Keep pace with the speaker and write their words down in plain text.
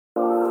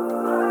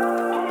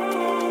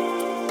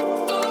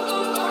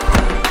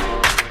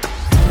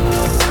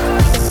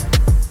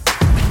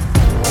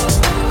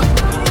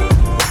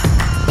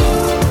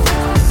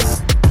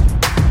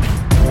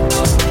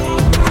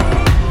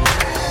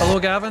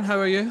Gavin, how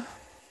are you?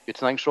 Good,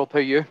 thanks, Rob. How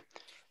are you?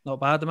 Not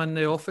bad. I'm in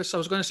the office. I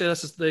was going to say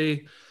this is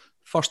the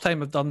first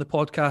time I've done the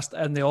podcast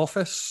in the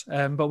office,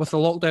 but with the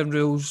lockdown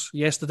rules,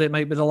 yesterday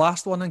might be the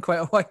last one in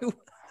quite a while.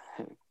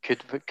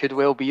 Could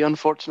well be,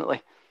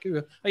 unfortunately.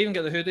 I even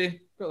get the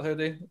hoodie. Got the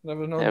hoodie.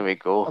 Never know. There we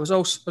go. I was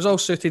all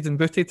suited and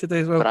booted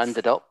today as well.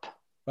 Branded up.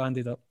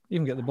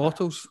 Even get the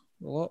bottles.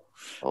 A lot.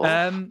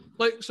 Oh.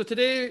 So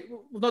today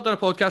we've not done a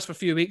podcast for a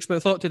few weeks, but I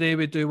thought today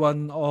we'd do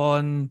one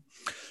on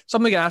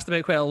something we get asked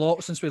about quite a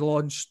lot since we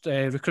launched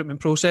recruitment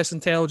process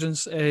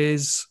intelligence.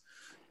 Is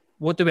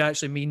what do we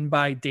actually mean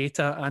by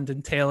data and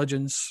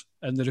intelligence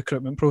in the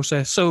recruitment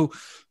process? So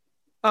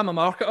I'm a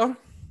marketer.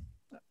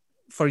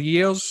 For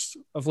years,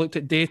 I've looked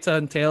at data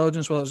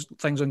intelligence, whether it's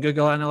things on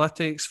Google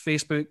Analytics,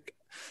 Facebook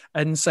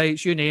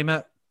Insights, you name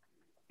it,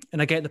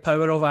 and I get the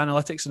power of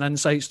analytics and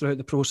insights throughout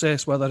the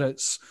process, whether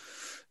it's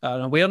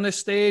an awareness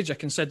stage, a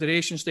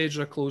consideration stage,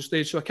 or a close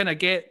stage. So I kind of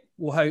get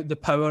how the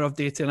power of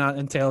data and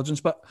intelligence.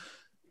 But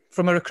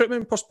from a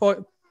recruitment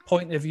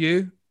point of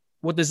view,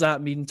 what does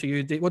that mean to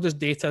you? What does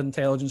data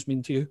intelligence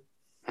mean to you?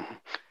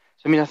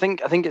 So, I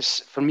think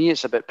it's, for me,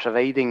 it's about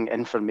providing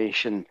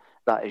information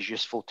that is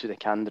useful to the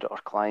candidate or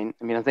client.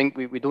 I think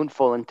we don't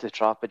fall into the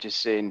trap of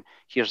just saying,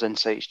 here's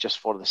insights just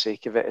for the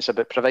sake of it. It's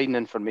about providing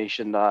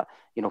information that,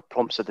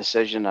 prompts a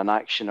decision, an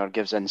action, or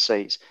gives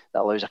insights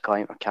that allows a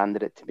client or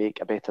candidate to make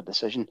a better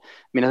decision.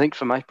 I think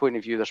from my point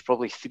of view, there's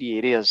probably three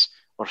areas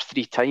or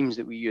three times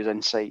that we use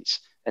insights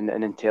and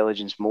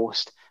intelligence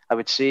most. I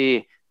would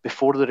say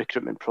before the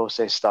recruitment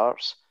process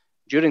starts,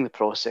 during the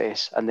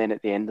process, and then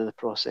at the end of the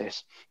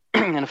process.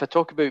 And if I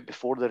talk about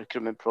before the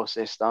recruitment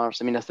process starts,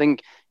 I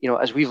think,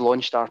 as we've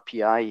launched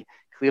RPI,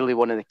 clearly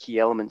one of the key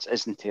elements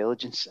is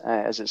intelligence,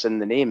 as it's in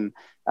the name.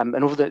 And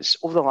over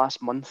the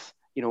last month,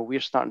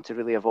 we're starting to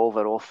really evolve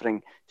our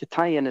offering to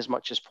tie in as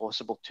much as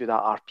possible to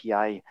that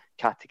RPI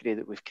category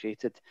that we've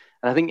created.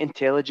 And I think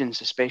intelligence,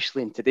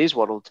 especially in today's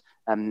world,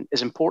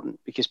 is important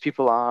because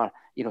people are,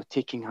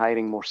 taking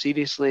hiring more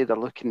seriously. They're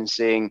looking and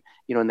saying,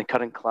 in the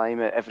current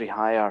climate, every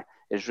hire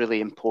is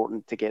really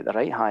important to get the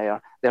right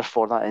hire.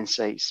 Therefore, that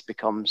insights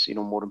becomes,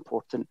 more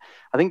important.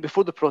 I think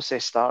before the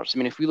process starts,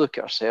 if we look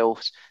at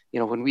ourselves,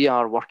 when we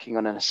are working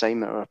on an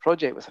assignment or a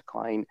project with a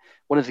client,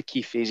 one of the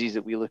key phases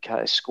that we look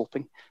at is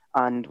scoping.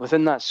 And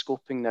within that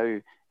scoping now,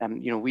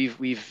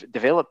 we've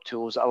developed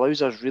tools that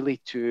allows us really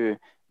to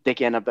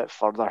dig in a bit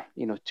further,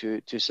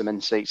 to some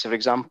insights. So for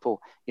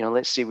example,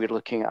 let's say we're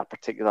looking at a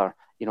particular,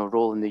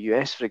 role in the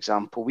US, for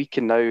example, we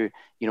can now,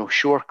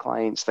 show our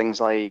clients things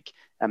like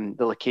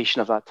the location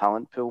of that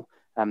talent pool,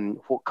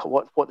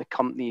 what the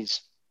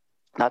companies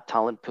that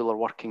talent pool are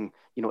working,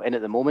 in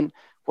at the moment,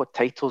 what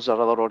titles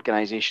are other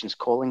organizations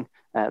calling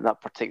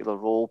that particular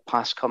role,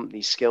 past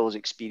company skills,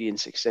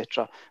 experience,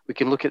 etc. We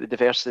can look at the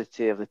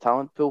diversity of the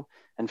talent pool.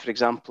 And for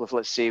example, if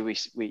let's say we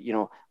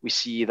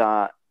see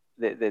that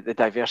the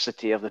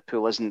diversity of the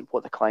pool isn't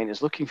what the client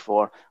is looking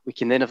for, we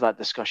can then have that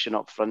discussion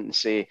up front and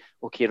say,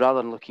 okay,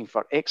 rather than looking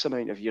for X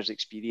amount of years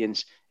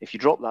experience, if you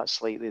drop that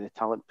slightly, the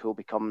talent pool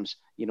becomes,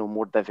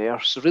 more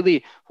diverse. So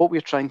really what we're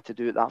trying to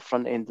do at that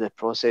front end of the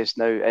process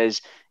now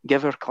is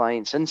give our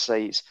clients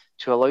insights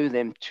to allow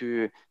them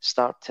to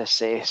start to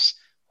assess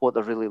what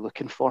they're really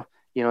looking for.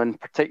 In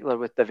particular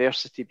with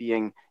diversity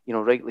being,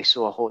 rightly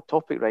so a hot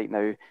topic right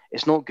now,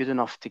 it's not good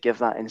enough to give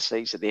that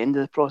insights at the end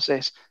of the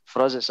process.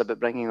 For us, it's about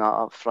bringing that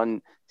up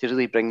front to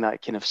really bring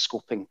that kind of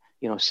scoping,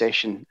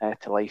 session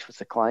to life with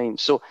the client.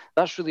 So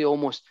that's really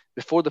almost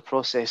before the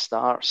process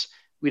starts.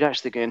 We're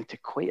actually going into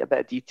quite a bit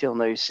of detail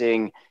now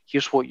saying,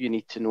 here's what you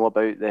need to know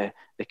about the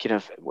kind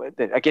of,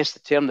 I guess the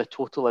term, the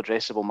total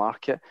addressable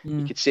market.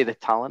 You could say the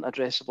talent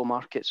addressable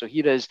market. So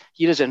here is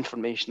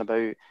information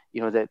about,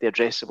 the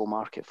addressable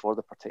market for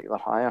the particular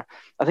hire.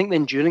 I think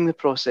then during the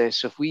process,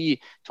 so if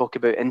we talk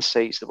about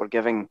insights that we're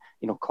giving,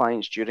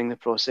 clients during the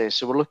process,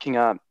 so we're looking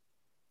at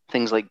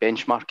things like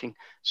benchmarking.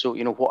 So,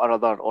 what are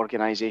other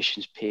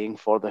organizations paying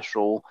for this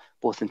role,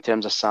 both in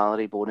terms of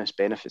salary, bonus,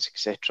 benefits,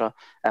 etc.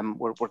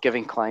 We're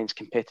giving clients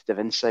competitive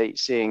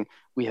insights saying,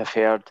 we have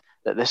heard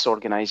that this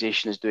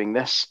organization is doing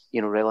this,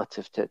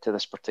 relative to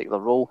this particular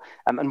role.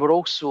 And we're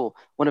also,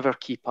 one of our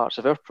key parts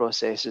of our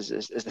process is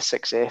the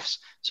 6 Fs.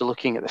 So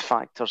looking at the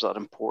factors that are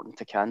important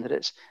to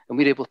candidates. And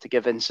we're able to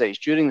give insights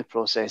during the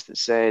process that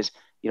says,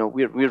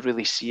 we're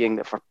really seeing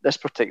that for this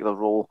particular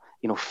role,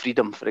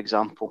 freedom, for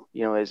example,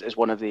 is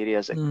one of the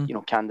areas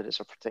that,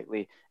 candidates are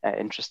particularly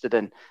interested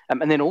in.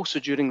 And then also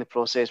during the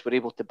process, we're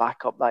able to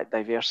back up that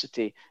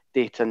diversity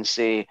data and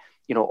say,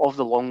 of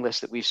the long list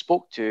that we've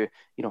spoke to,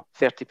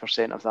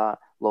 30% of that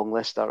long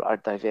list are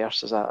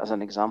diverse as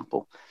an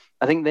example.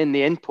 I think then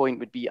the end point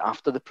would be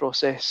after the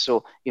process.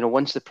 So,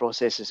 once the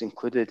process is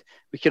included,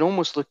 we can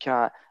almost look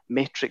at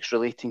metrics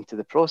relating to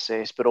the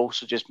process, but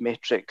also just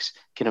metrics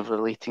kind of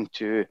relating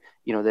to,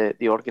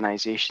 the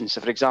organization.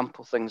 So for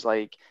example, things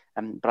like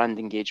brand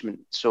engagement.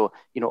 So,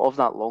 of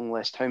that long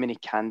list, how many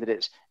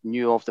candidates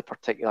knew of the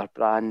particular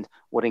brand,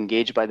 were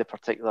engaged by the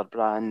particular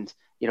brand,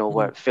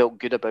 felt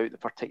good about the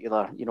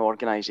particular,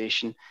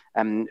 organization.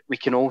 We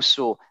can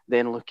also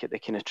then look at the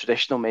kind of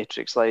traditional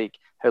metrics like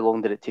how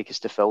long did it take us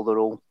to fill the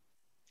role,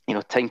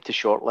 time to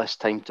shortlist,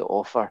 time to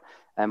offer.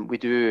 We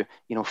do,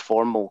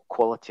 formal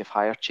quality of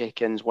hire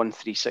check-ins, 1,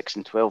 3, 6,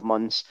 and 12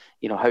 months.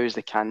 How is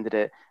the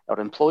candidate or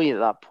employee at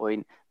that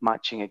point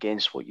matching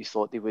against what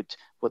they would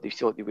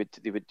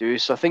do?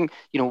 So I think,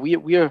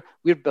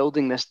 we're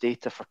building this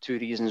data for two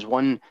reasons.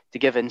 One, to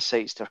give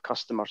insights to our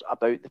customers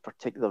about the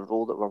particular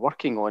role that we're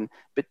working on,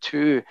 but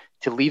two,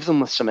 to leave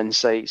them with some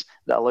insights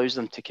that allows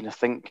them to kind of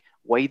think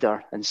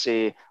wider and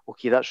say,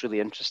 okay, that's really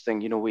interesting.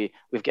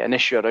 We've got an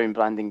issue around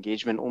brand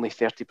engagement. Only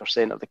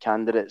 30% of the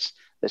candidates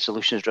that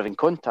Solutions Driven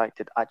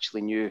contacted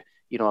actually knew,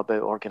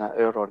 about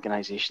our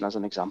organisation, as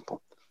an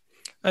example.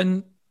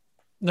 And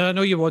now I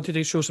know you wanted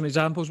to show some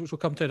examples, which we'll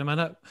come to in a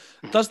minute.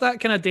 Does that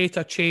kind of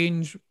data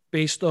change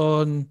based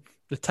on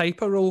the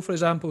type of role, for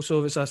example? So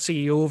if it's a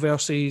CEO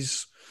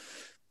versus,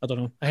 I don't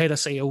know, a head of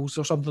sales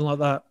or something like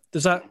that,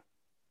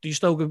 do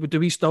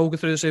we still go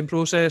through the same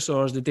process,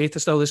 or is the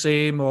data still the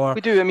same? Or we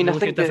do. I mean, I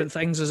think different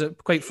things. Is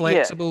it quite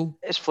flexible?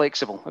 Yeah, it's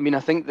flexible. I mean, I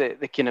think that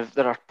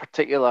there are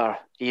particular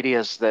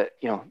areas that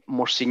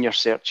more senior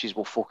searches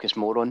will focus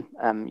more on,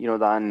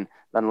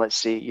 than let's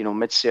say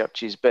mid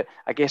searches. But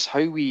I guess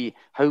how we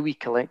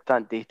collect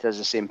that data is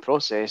the same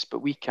process, but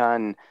we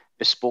can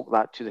bespoke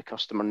that to the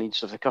customer needs.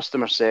 So if the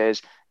customer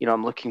says,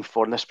 I'm looking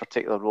for this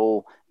particular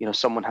role,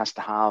 someone has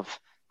to have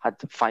had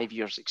 5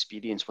 years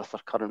experience with their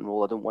current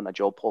role. I don't want a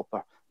job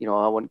hopper.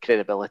 I want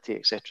credibility,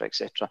 etc.,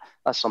 etc.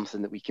 That's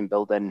something that we can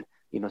build in,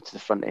 to the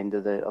front end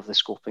of the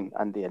scoping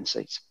and the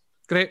insights.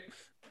 Great.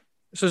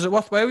 So is it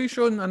worthwhile you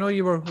showing? I know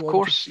you were. Of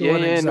course,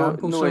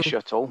 no issue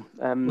at all.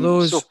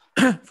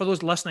 For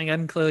those listening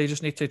in, clearly you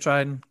just need to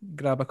try and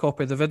grab a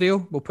copy of the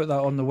video. We'll put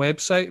that on the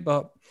website,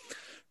 but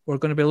we're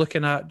going to be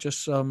looking at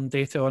just some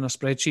data on a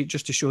spreadsheet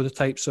just to show the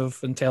types of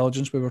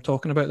intelligence we were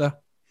talking about there.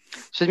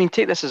 So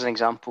take this as an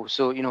example.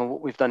 So,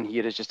 what we've done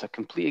here is just a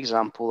complete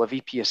example. A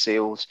VP of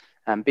sales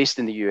based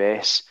in the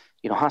US,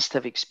 has to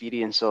have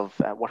experience of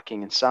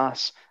working in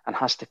SaaS and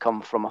has to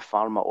come from a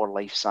pharma or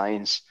life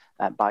science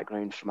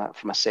background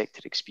from a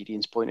sector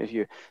experience point of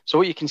view. So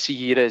what you can see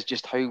here is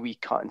just how we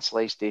cut and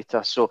slice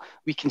data. So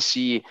we can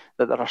see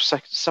that there are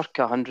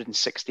circa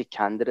 160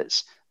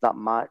 candidates that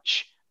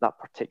match that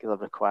particular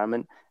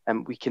requirement.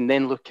 And we can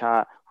then look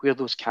at where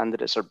those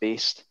candidates are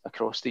based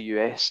across the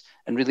US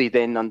and really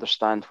then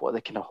understand what are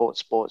the kind of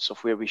hotspots of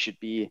where we should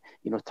be,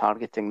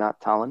 targeting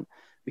that talent.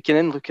 We can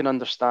then look and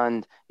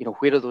understand,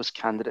 where are those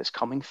candidates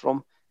coming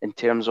from in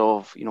terms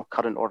of,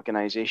 current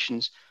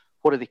organizations.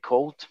 What are they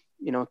called?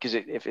 Because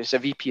if it's a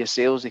VP of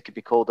sales, they could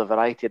be called a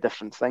variety of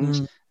different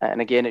things. And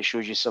again, it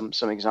shows you some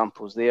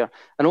examples there.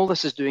 And all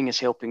this is doing is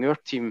helping our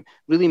team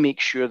really make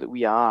sure that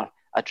we are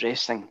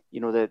addressing,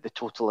 the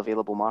total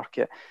available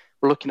market.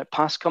 We're looking at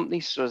past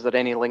companies. So is there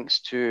any links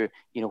to,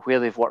 where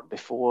they've worked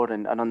before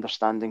and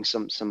understanding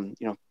some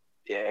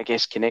I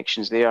guess,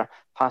 connections there,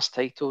 past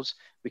titles.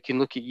 We can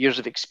look at years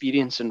of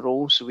experience and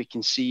roles. So we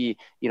can see,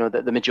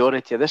 that the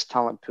majority of this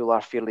talent pool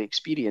are fairly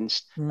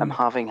experienced,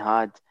 having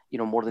had,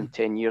 more than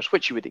 10 years,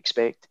 which you would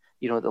expect,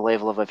 at the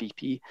level of a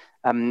VP.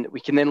 We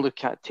can then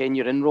look at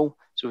tenure in role.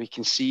 So we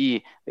can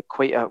see that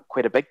quite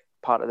a big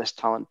part of this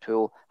talent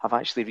pool have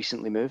actually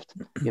recently moved.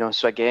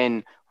 So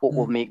again, what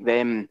will make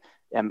them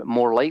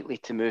more likely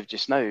to move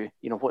just now,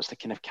 what's the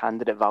kind of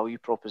candidate value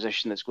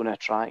proposition that's going to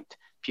attract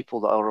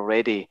people that are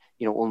already,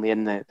 only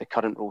in the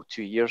current role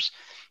 2 years.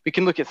 We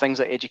can look at things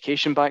like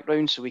education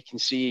background, so we can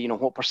see,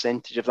 what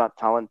percentage of that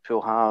talent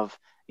pool have,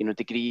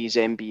 degrees,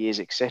 MBAs,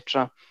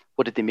 etc.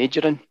 What did they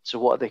major in? So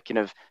what are the kind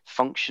of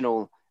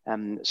functional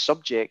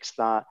subjects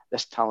that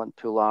this talent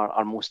pool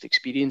are most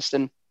experienced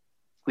in?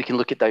 We can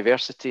look at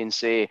diversity and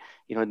say,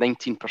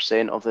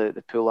 19% of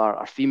the pool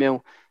are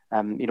female,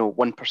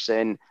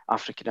 1%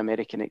 African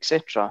American,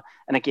 etc.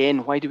 And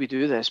again, why do we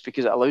do this?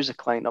 Because it allows the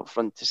client up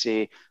front to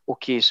say,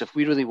 okay, so if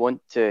we really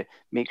want to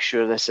make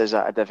sure this is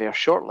a diverse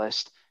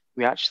shortlist,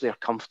 we actually are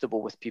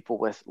comfortable with people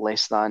with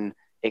less than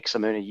X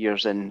amount of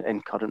years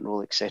in current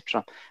role,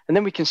 etc. And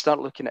then we can start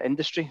looking at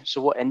industry.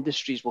 So what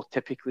industries will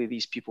typically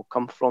these people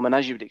come from? And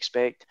as you would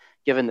expect,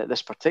 given that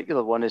this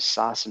particular one is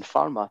SaaS and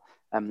pharma,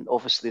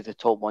 obviously the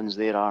top ones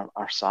there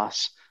are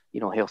SaaS,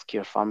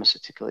 healthcare,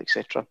 pharmaceutical,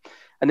 etc.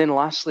 And then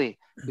lastly,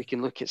 we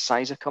can look at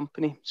size of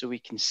company. So we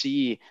can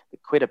see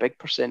that quite a big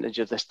percentage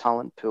of this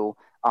talent pool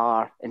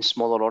are in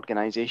smaller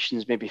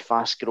organizations, maybe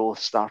fast growth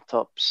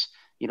startups,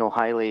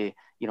 highly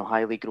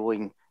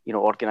growing,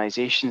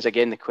 organizations.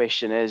 Again, the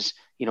question is,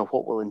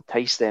 what will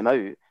entice them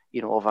out,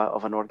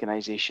 of an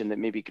organization that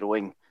may be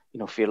growing,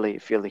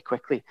 fairly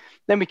quickly.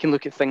 Then we can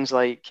look at things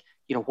like,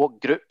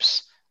 what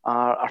groups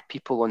are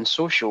people on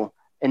social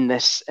in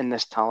this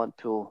talent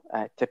pool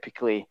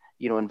typically,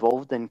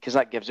 involved in, because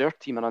that gives our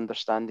team an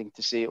understanding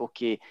to say,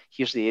 okay,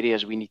 here's the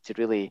areas we need to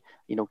really,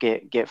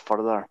 get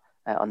further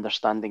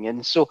understanding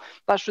in. So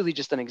that's really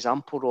just an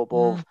example, Rob,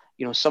 of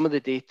some of the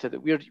data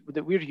that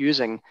we're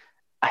using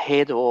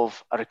ahead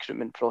of a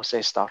recruitment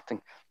process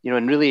starting.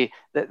 And really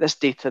this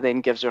data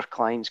then gives our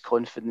clients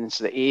confidence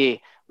that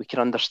A, we can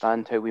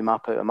understand how we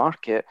map out a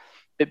market,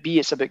 but B,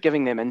 it's about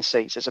giving them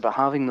insights. It's about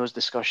having those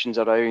discussions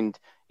around,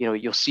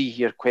 you'll see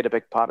here quite a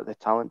big part of the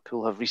talent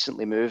pool have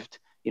recently moved,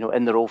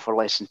 in the role for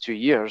less than 2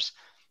 years.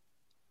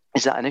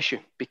 Is that an issue?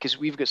 Because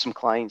we've got some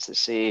clients that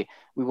say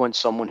we want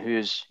someone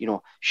who's,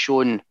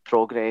 shown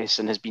progress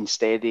and has been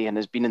steady and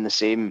has been in the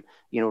same,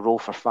 role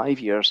for 5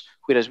 years,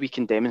 whereas we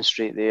can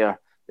demonstrate there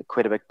that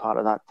quite a big part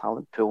of that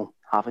talent pool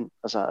haven't,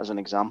 as an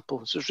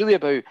example. So it's really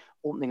about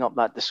opening up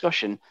that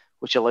discussion,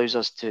 which allows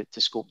us to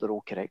scope the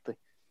role correctly.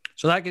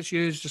 So that gets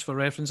used just for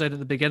reference at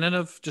the beginning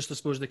of, just I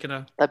suppose the kind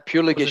of... That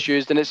purely gets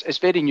used, and it's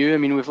very new. I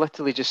mean, we've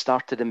literally just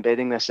started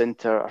embedding this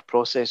into our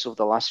process over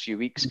the last few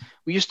weeks.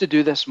 We used to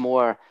do this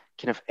more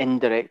kind of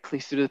indirectly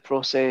through the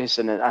process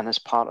and as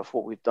part of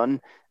what we've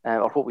done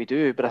or what we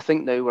do. But I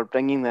think now we're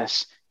bringing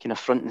this kind of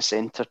front and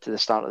center to the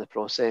start of the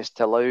process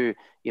to allow,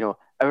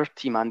 our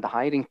team and the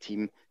hiring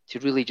team to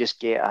really just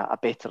get a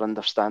better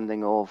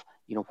understanding of,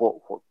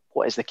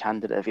 what is the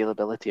candidate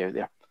availability out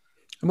there.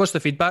 And what's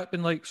the feedback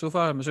been like so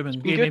far? I'm assuming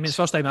it's the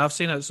first time I've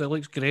seen it, so it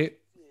looks great.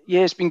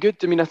 Yeah, it's been good.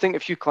 I mean, I think a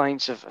few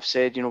clients have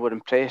said, we're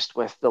impressed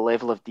with the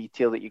level of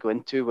detail that you go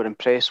into. We're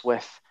impressed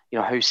with,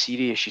 how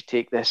serious you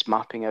take this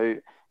mapping out,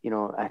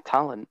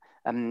 talent.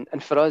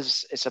 And for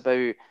us, it's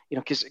about,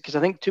 because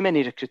I think too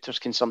many recruiters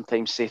can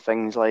sometimes say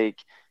things like,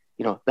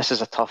 this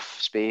is a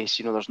tough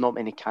space, there's not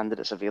many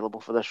candidates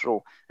available for this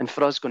role. And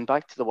for us, going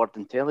back to the word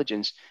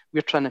intelligence,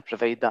 we're trying to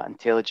provide that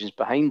intelligence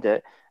behind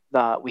it,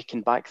 that we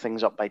can back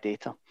things up by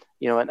data.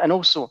 And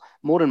also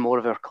more and more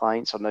of our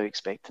clients are now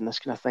expecting this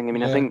kind of thing. I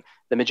mean, I think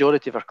the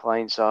majority of our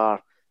clients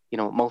are,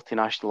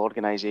 multinational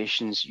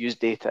organizations, use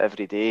data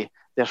every day.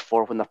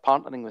 Therefore, when they're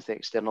partnering with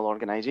external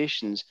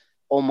organizations,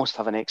 almost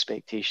have an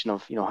expectation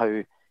of,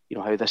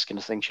 how this kind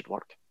of thing should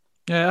work.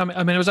 Yeah,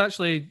 I mean, it was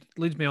actually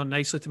leads me on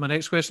nicely to my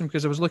next question,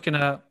 because I was looking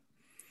at,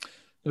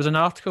 there was an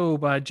article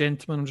by a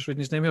gentleman, I'm just reading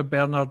his name here,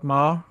 Bernard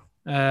Marr,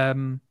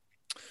 and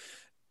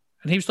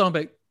he was talking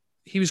about,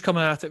 he was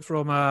coming at it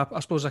from I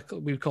suppose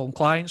we would call them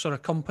clients or a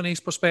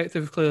company's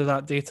perspective. Clearly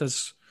that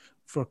data's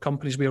for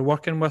companies we are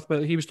working with,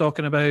 but he was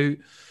talking about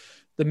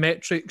the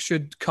metrics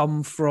should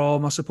come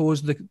from, I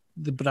suppose,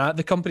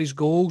 the company's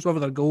goals, whatever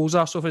their goals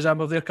are. So, for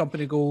example, if their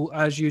company goal,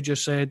 as you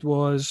just said,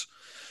 was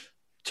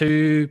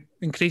to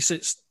increase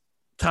its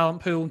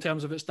talent pool in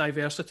terms of its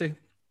diversity,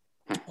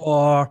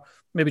 or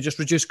maybe just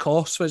reduce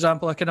costs, for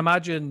example, I can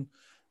imagine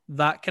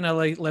that kind of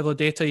level of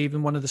data,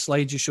 even one of the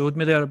slides you showed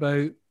me there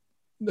about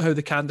how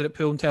the candidate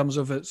pool in terms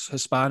of it's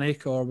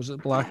Hispanic or was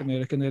it Black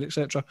American there,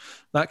 etc.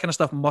 That kind of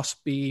stuff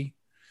must be,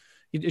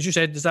 as you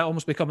said, is that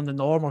almost becoming the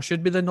norm or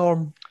should be the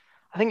norm?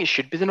 I think it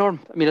should be the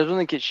norm. I mean, I don't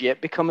think it's yet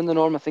becoming the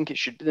norm. I think it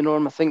should be the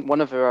norm. I think one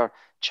of our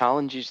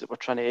challenges that we're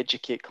trying to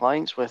educate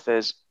clients with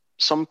is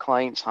some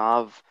clients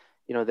have,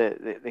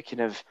 the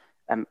kind of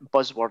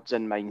buzzwords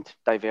in mind,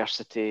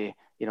 diversity,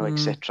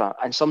 etc.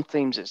 And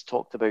sometimes it's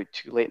talked about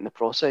too late in the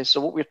process. So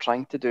what we're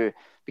trying to do,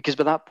 because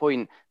by that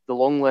point, the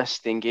long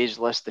list, the engaged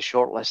list, the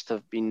short list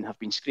have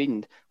been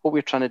screened. What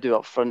we're trying to do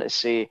up front is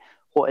say,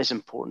 what is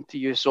important to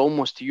you? So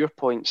almost to your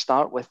point,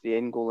 start with the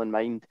end goal in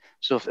mind.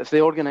 So if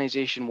the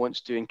organization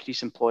wants to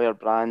increase employer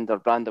brand or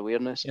brand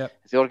awareness,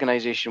 if the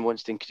organization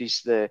wants to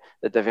increase the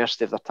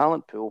diversity of their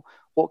talent pool,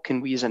 what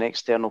can we as an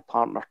external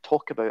partner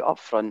talk about up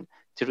front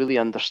to really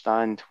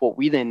understand what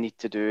we then need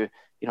to do,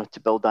 to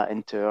build that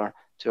into our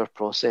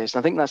process?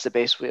 And I think that's the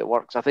best way it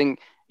works. I think,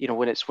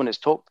 when it's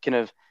talked kind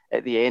of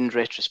at the end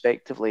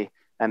retrospectively,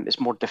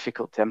 it's more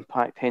difficult to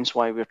impact. Hence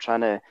why we're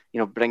trying to,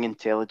 bring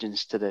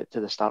intelligence to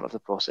the start of the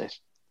process.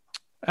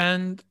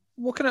 And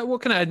what kind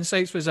of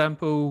insights, for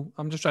example,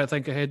 I'm just trying to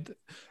think ahead,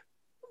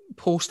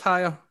 post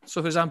hire.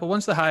 So, for example,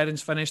 once the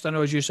hiring's finished, I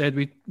know as you said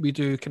we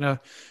do kind of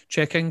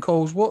check-in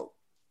calls.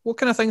 What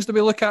kind of things do we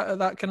look at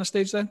that kind of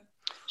stage then?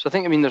 So I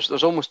think,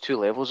 there's almost two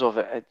levels of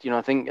it.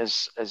 I think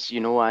as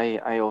you know,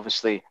 I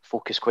obviously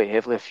focused quite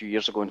heavily a few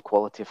years ago on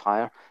quality of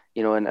hire,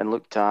 and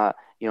looked at,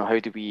 how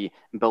do we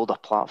build a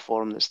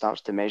platform that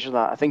starts to measure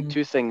that? I think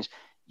two things.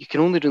 You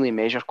can only really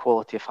measure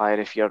quality of hire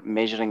if you're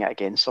measuring it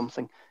against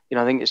something.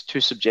 I think it's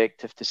too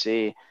subjective to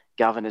say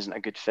Gavin isn't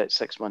a good fit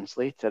 6 months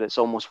later. It's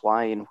almost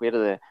why and where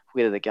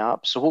are the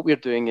gaps. So what we're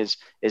doing is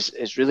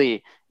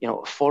really,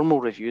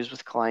 formal reviews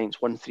with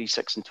clients 1, 3,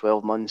 6, and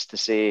 12 months to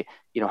say,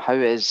 how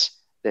is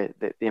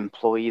the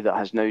employee that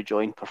has now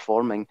joined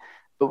performing?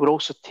 But we're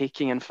also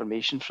taking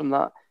information from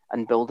that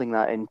and building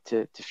that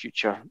into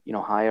future,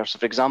 hires. So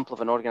for example,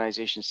 if an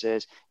organization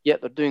says, yeah,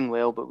 they're doing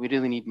well, but we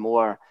really need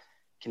more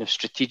kind of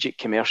strategic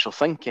commercial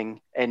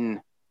thinking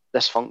in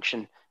this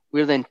function,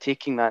 we're then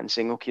taking that and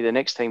saying, okay, the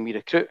next time we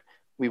recruit,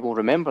 we will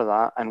remember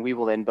that and we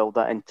will then build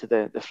that into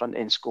the front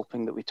end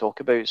scoping that we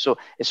talk about. So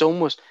it's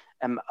almost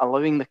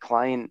allowing the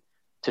client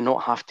to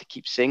not have to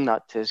keep saying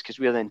that to us, because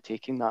we're then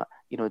taking that,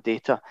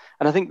 data.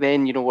 And I think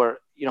then, we're,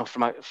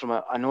 from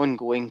an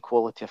ongoing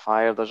quality of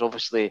hire, there's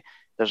obviously,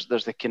 there's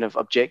the kind of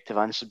objective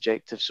and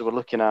subjective. So we're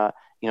looking at,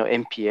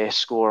 NPS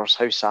scores,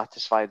 how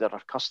satisfied are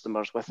our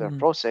customers with our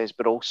process,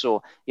 but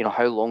also,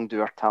 how long do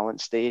our talent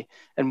stay?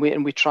 And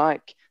we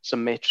track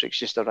some metrics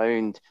just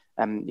around,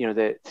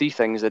 the three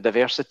things: the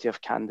diversity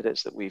of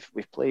candidates that we've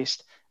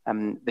placed,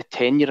 the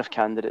tenure of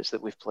candidates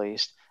that we've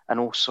placed, and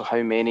also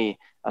how many,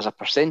 as a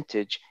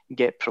percentage,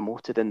 get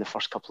promoted in the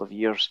first couple of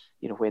years,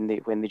 when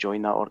they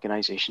join that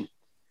organisation.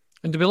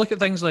 And do we look at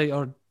things like,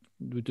 or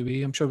do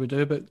we? I'm sure we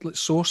do, but like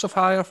source of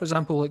hire, for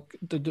example, like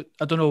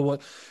I don't know,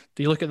 what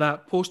do you look at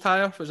that post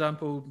hire, for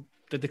example?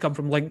 Did they come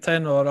from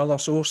LinkedIn or other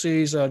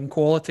sources, and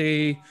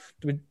quality?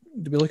 Do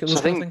we look at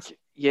those kind of things?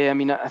 Yeah, I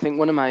mean, I think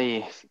one of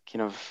my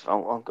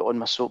I'll get on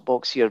my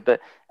soapbox here,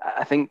 but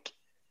I think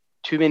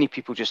too many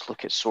people just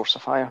look at source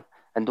of hire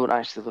and don't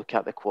actually look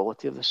at the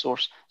quality of the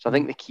source. So I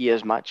think the key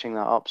is matching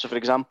that up. So, for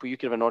example, you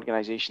could have an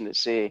organisation that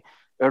say,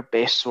 our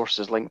best source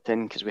is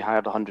LinkedIn because we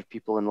hired 100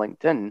 people in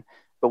LinkedIn.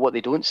 But what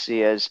they don't say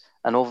is,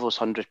 and of those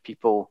 100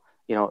 people,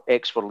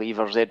 X were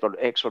leavers,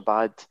 X were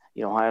bad,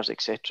 hires,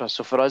 etc.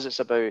 So for us, it's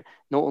about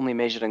not only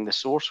measuring the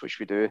source, which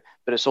we do,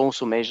 but it's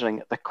also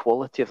measuring the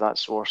quality of that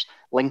source,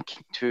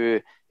 linking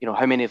to,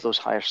 how many of those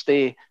hires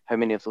stay, how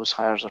many of those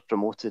hires are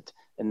promoted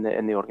in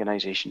the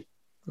organisation.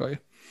 Right.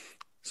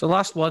 So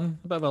last one,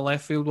 a bit of a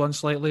left field one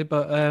slightly,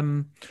 but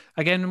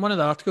again, one of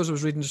the articles I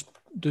was reading, just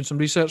doing some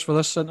research for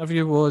this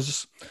interview,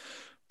 was,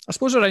 I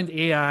suppose, around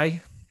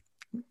AI.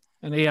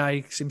 And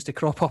AI seems to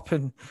crop up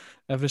in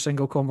every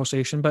single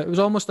conversation, but it was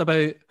almost about,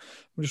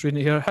 I'm just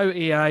reading it here, how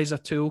AI as a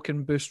tool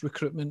can boost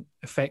recruitment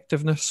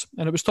effectiveness.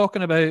 And it was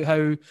talking about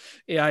how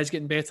AI is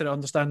getting better at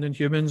understanding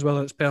humans,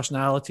 whether it's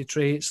personality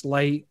traits,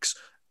 likes,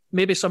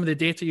 maybe some of the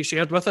data you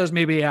shared with us,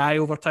 maybe AI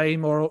over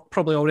time, or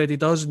probably already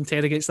does,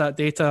 interrogates that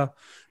data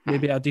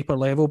maybe at a deeper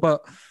level.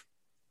 But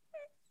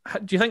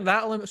do you think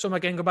that limits? So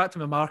again, go back to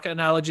my market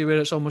analogy, where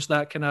it's almost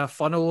that kind of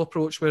funnel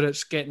approach, where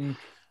it's getting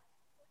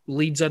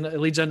leads in at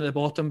the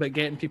bottom, but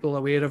getting people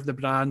aware of the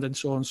brand and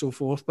so on and so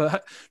forth.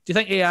 But do you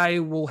think AI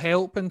will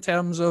help in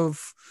terms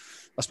of,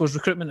 I suppose,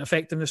 recruitment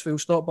effectiveness, full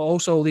stop, but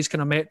also all these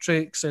kind of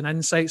metrics and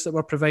insights that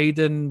we're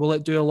providing? Will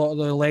it do a lot of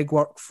the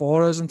legwork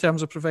for us in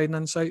terms of providing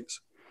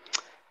insights?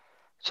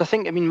 So I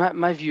think,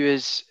 my view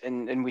is,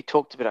 and we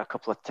talked about it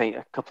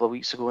a couple of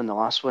weeks ago in the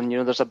last one,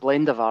 there's a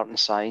blend of art and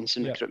science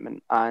in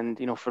recruitment. And,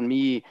 for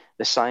me,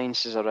 the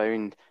science is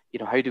around,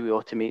 how do we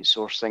automate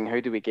sourcing? How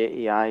do we get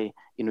AI,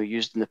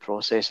 used in the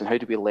process? And how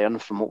do we learn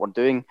from what we're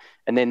doing?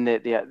 And then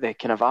the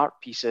kind of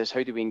art piece is,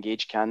 how do we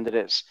engage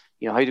candidates?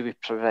 How do we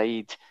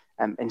provide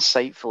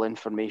insightful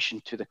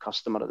information to the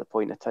customer at the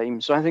point of time?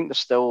 So I think there's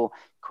still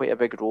quite a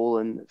big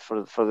role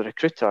for the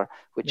recruiter,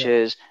 which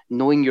is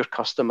knowing your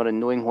customer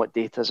and knowing what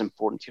data is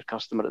important to your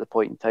customer at the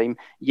point in time.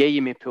 Yeah,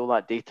 you may pull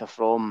that data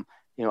from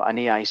an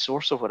AI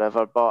source or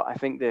whatever, but I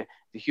think the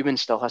human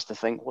still has to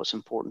think what's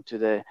important to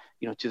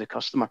the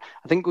customer.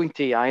 I think going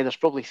to AI, there's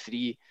probably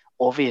three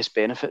obvious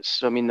benefits.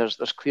 So,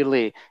 there's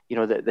clearly,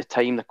 the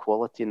time, the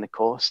quality, and the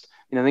cost.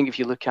 I think if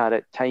you look at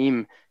it,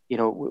 time,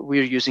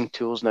 we're using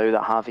tools now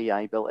that have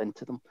AI built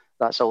into them.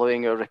 That's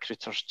allowing our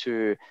recruiters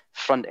to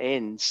front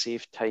end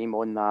save time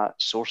on that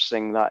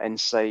sourcing, that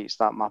insights,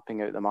 that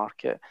mapping out the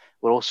market.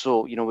 We're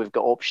also, we've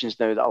got options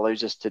now that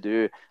allows us to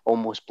do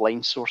almost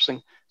blind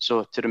sourcing.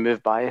 So to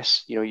remove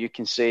bias, you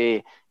can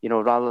say,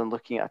 rather than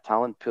looking at a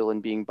talent pool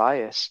and being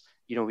biased,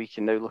 we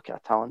can now look at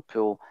a talent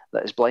pool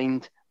that is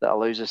blind, that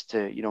allows us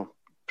to,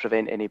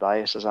 prevent any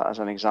bias as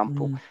an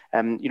example.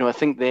 I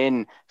think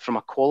then from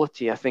a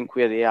quality, I think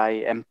where the AI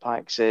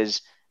impacts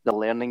is the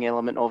learning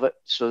element of it.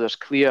 So there's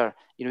clear,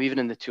 even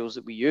in the tools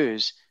that we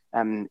use,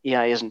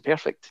 AI isn't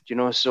perfect,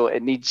 so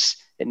it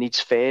needs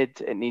fed,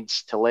 it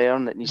needs to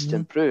learn, it needs to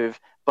improve,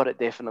 but it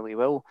definitely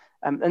will.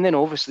 And then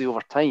obviously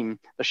over time,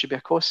 there should be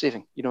a cost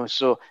saving,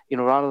 so,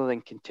 rather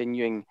than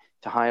continuing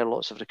to hire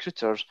lots of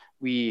recruiters,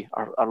 we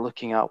are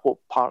looking at what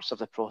parts of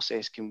the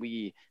process can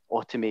we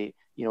automate,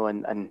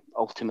 and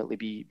ultimately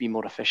be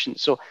more efficient.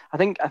 So I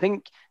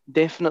think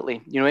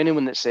definitely,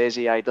 anyone that says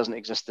AI doesn't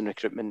exist in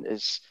recruitment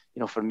is,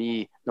 for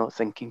me, not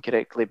thinking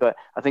correctly. But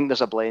I think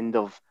there's a blend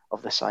of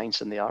the science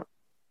and the art.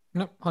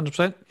 No,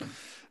 100%.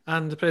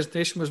 And the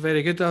presentation was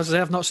very good. As I say,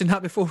 I've not seen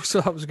that before,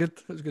 so that was good.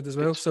 That was good as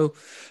well. So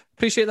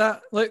appreciate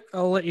that. Look,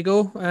 I'll let you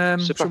go.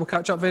 So we'll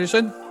catch up very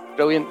soon.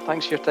 Brilliant.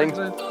 Thanks for your time.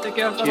 Take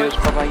care. Cheers.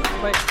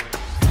 Bye-bye. Bye.